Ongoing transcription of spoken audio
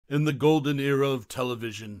In the golden era of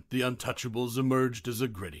television, The Untouchables emerged as a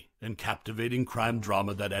gritty and captivating crime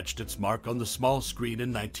drama that etched its mark on the small screen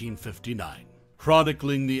in 1959.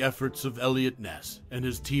 Chronicling the efforts of Eliot Ness and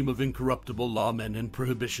his team of incorruptible lawmen in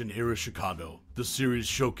Prohibition-era Chicago, the series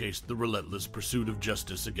showcased the relentless pursuit of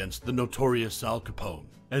justice against the notorious Al Capone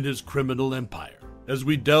and his criminal empire. As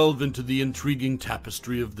we delve into the intriguing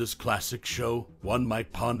tapestry of this classic show, one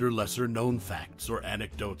might ponder lesser-known facts or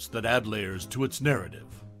anecdotes that add layers to its narrative.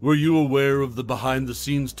 Were you aware of the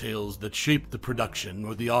behind-the-scenes tales that shaped the production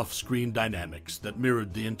or the off-screen dynamics that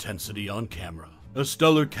mirrored the intensity on camera? A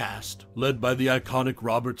stellar cast, led by the iconic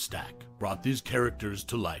Robert Stack, brought these characters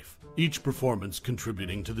to life, each performance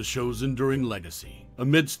contributing to the show's enduring legacy.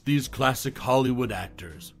 Amidst these classic Hollywood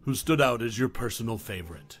actors, who stood out as your personal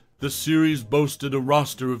favorite? The series boasted a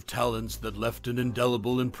roster of talents that left an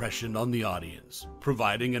indelible impression on the audience,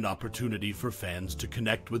 providing an opportunity for fans to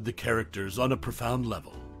connect with the characters on a profound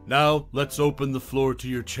level. Now, let's open the floor to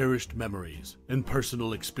your cherished memories and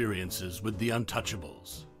personal experiences with The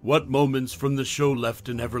Untouchables. What moments from the show left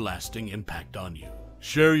an everlasting impact on you?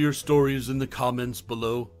 Share your stories in the comments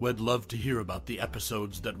below. We'd love to hear about the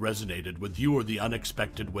episodes that resonated with you or the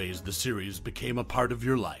unexpected ways the series became a part of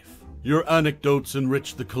your life. Your anecdotes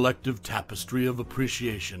enrich the collective tapestry of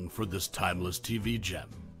appreciation for this timeless TV gem.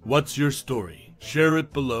 What's your story? Share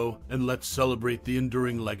it below, and let's celebrate the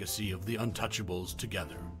enduring legacy of The Untouchables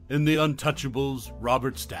together. In The Untouchables,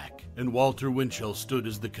 Robert Stack and Walter Winchell stood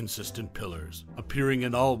as the consistent pillars, appearing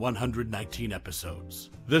in all 119 episodes.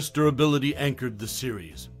 This durability anchored the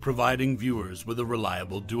series, providing viewers with a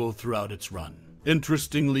reliable duo throughout its run.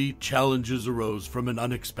 Interestingly, challenges arose from an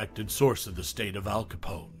unexpected source of the state of Al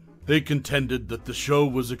Capone. They contended that the show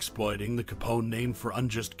was exploiting the Capone name for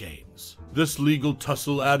unjust gains. This legal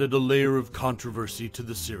tussle added a layer of controversy to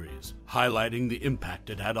the series, highlighting the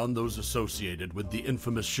impact it had on those associated with the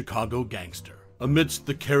infamous Chicago gangster. Amidst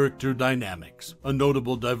the character dynamics, a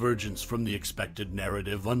notable divergence from the expected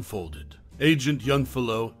narrative unfolded. Agent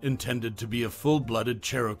Youngfellow, intended to be a full-blooded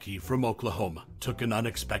Cherokee from Oklahoma, took an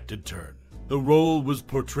unexpected turn. The role was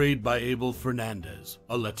portrayed by Abel Fernandez,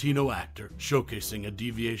 a Latino actor, showcasing a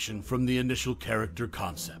deviation from the initial character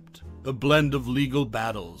concept. A blend of legal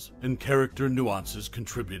battles and character nuances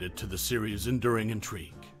contributed to the series' enduring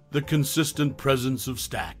intrigue. The consistent presence of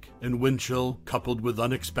Stack and Winchell, coupled with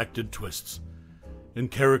unexpected twists and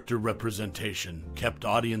character representation, kept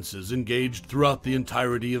audiences engaged throughout the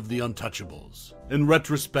entirety of The Untouchables. In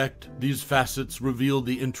retrospect, these facets reveal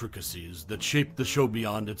the intricacies that shaped the show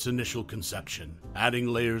beyond its initial conception, adding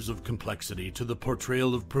layers of complexity to the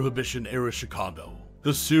portrayal of Prohibition-era Chicago.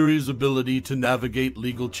 The series' ability to navigate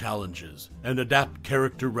legal challenges and adapt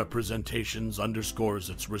character representations underscores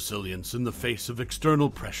its resilience in the face of external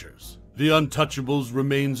pressures. The Untouchables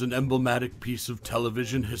remains an emblematic piece of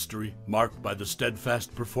television history, marked by the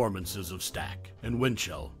steadfast performances of Stack and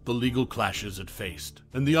Winchell, the legal clashes it faced,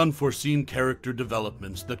 and the unforeseen character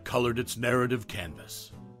developments that colored its narrative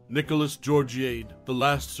canvas. Georgiade, the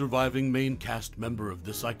last surviving main cast member of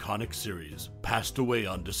this iconic series, passed away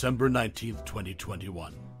on December 19,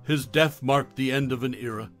 2021. His death marked the end of an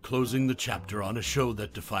era, closing the chapter on a show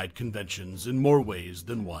that defied conventions in more ways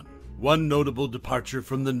than one. One notable departure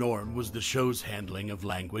from the norm was the show's handling of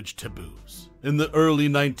language taboos. In the early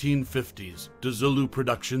 1950s, DeZulu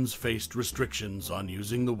Productions faced restrictions on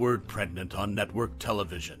using the word pregnant on network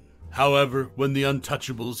television. However, when The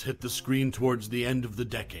Untouchables hit the screen towards the end of the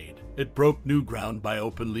decade, it broke new ground by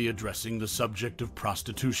openly addressing the subject of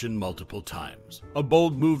prostitution multiple times, a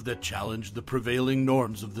bold move that challenged the prevailing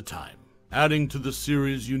norms of the time. Adding to the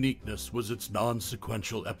series' uniqueness was its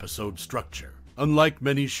non-sequential episode structure. Unlike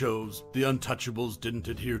many shows, The Untouchables didn't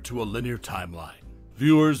adhere to a linear timeline.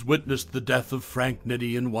 Viewers witnessed the death of Frank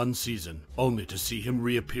Nitti in one season, only to see him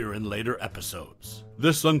reappear in later episodes.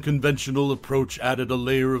 This unconventional approach added a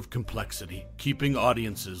layer of complexity, keeping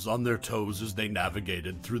audiences on their toes as they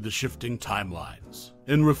navigated through the shifting timelines.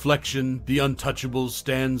 In reflection, The Untouchables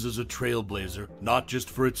stands as a trailblazer, not just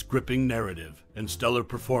for its gripping narrative and stellar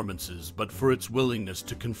performances, but for its willingness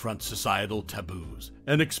to confront societal taboos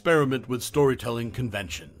and experiment with storytelling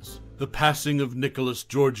conventions. The passing of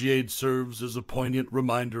Georgiade serves as a poignant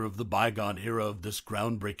reminder of the bygone era of this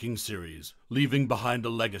groundbreaking series, leaving behind a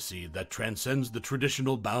legacy that transcends the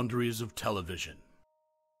traditional boundaries of television.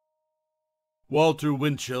 Walter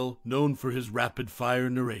Winchell, known for his rapid-fire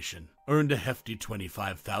narration, earned a hefty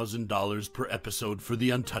 $25,000 per episode for The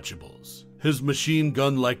Untouchables. His machine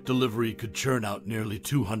gun-like delivery could churn out nearly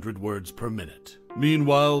 200 words per minute.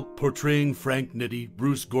 Meanwhile, portraying Frank Nitti,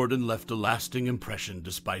 Bruce Gordon left a lasting impression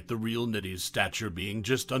despite the real Nitti's stature being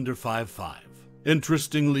just under 5'5".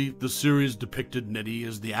 Interestingly, the series depicted Nitti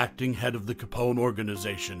as the acting head of the Capone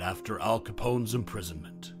organization after Al Capone's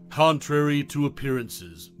imprisonment. Contrary to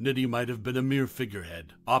appearances, Nitti might have been a mere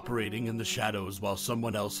figurehead, operating in the shadows while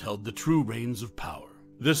someone else held the true reins of power.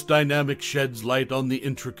 This dynamic sheds light on the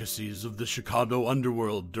intricacies of the Chicago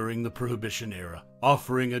underworld during the Prohibition era,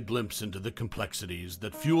 offering a glimpse into the complexities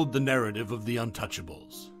that fueled the narrative of the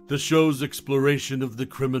Untouchables. The show's exploration of the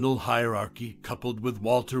criminal hierarchy, coupled with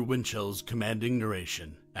Walter Winchell's commanding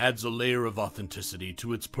narration, adds a layer of authenticity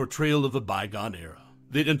to its portrayal of a bygone era.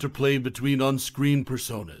 The interplay between on-screen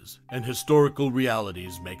personas and historical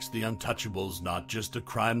realities makes The Untouchables not just a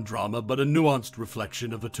crime drama but a nuanced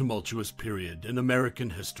reflection of a tumultuous period in American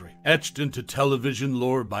history, etched into television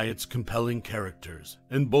lore by its compelling characters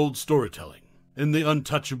and bold storytelling. In The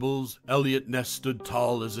Untouchables, Eliot Ness stood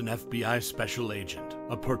tall as an FBI special agent,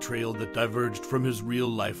 a portrayal that diverged from his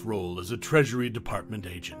real-life role as a Treasury Department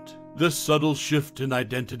agent. This subtle shift in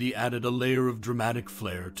identity added a layer of dramatic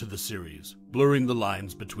flair to the series, blurring the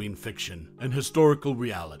lines between fiction and historical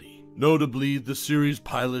reality. Notably, the series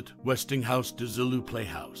pilot, Westinghouse de Zulu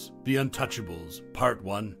Playhouse, The Untouchables, Part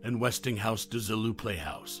 1, and Westinghouse de Zulu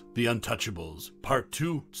Playhouse, The Untouchables, Part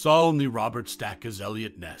 2, saw only Robert Stack as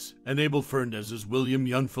Eliot Ness and Abel Fernandez as William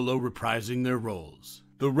Youngfellow reprising their roles.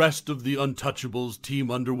 The rest of the Untouchables team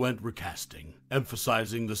underwent recasting,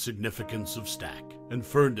 emphasizing the significance of Stack and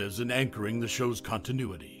Fernandez in anchoring the show's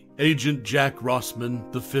continuity. Agent Jack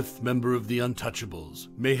Rossman, the fifth member of the Untouchables,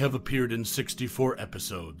 may have appeared in 64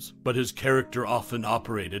 episodes, but his character often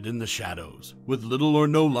operated in the shadows, with little or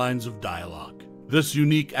no lines of dialogue. This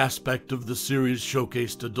unique aspect of the series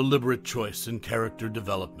showcased a deliberate choice in character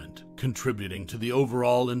development, contributing to the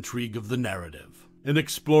overall intrigue of the narrative. In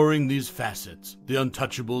exploring these facets, The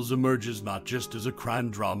Untouchables emerges not just as a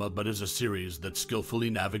crime drama but as a series that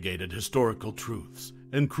skillfully navigated historical truths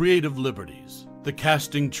and creative liberties. The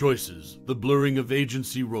casting choices, the blurring of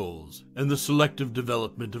agency roles, and the selective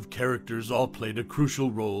development of characters all played a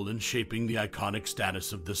crucial role in shaping the iconic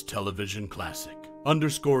status of this television classic,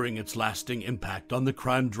 underscoring its lasting impact on the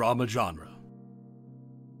crime drama genre.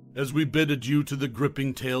 As we bid adieu to the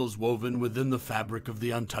gripping tales woven within the fabric of The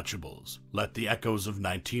Untouchables, let the echoes of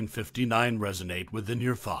 1959 resonate within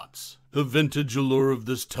your thoughts. The vintage allure of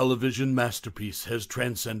this television masterpiece has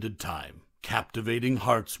transcended time, captivating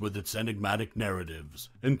hearts with its enigmatic narratives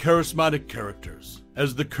and charismatic characters.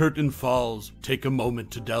 As the curtain falls, take a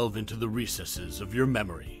moment to delve into the recesses of your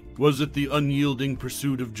memory. Was it the unyielding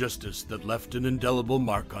pursuit of justice that left an indelible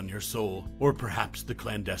mark on your soul, or perhaps the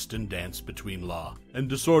clandestine dance between law and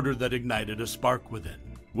disorder that ignited a spark within?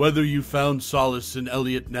 Whether you found solace in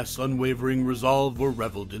Eliot Ness' unwavering resolve or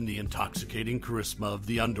reveled in the intoxicating charisma of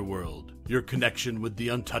the underworld, your connection with The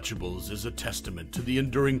Untouchables is a testament to the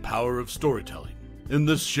enduring power of storytelling. In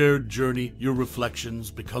this shared journey, your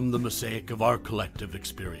reflections become the mosaic of our collective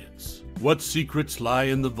experience. What secrets lie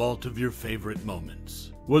in the vault of your favorite moments?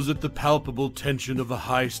 Was it the palpable tension of a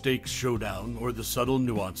high-stakes showdown or the subtle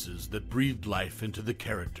nuances that breathed life into the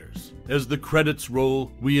characters? As the credits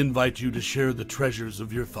roll, we invite you to share the treasures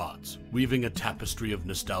of your thoughts, weaving a tapestry of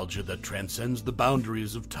nostalgia that transcends the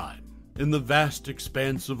boundaries of time. In the vast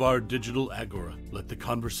expanse of our digital agora, let the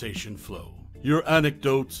conversation flow. Your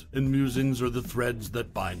anecdotes and musings are the threads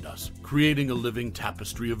that bind us, creating a living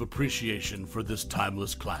tapestry of appreciation for this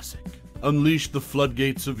timeless classic. Unleash the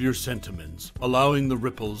floodgates of your sentiments, allowing the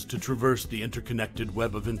ripples to traverse the interconnected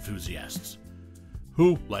web of enthusiasts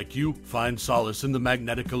who, like you, find solace in the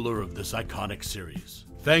magnetic allure of this iconic series.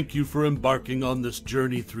 Thank you for embarking on this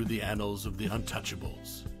journey through the annals of The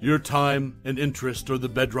Untouchables. Your time and interest are the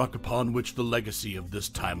bedrock upon which the legacy of this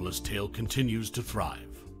timeless tale continues to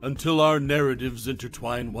thrive. Until our narratives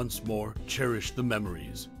intertwine once more, cherish the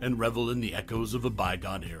memories and revel in the echoes of a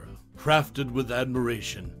bygone era, crafted with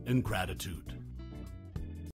admiration and gratitude.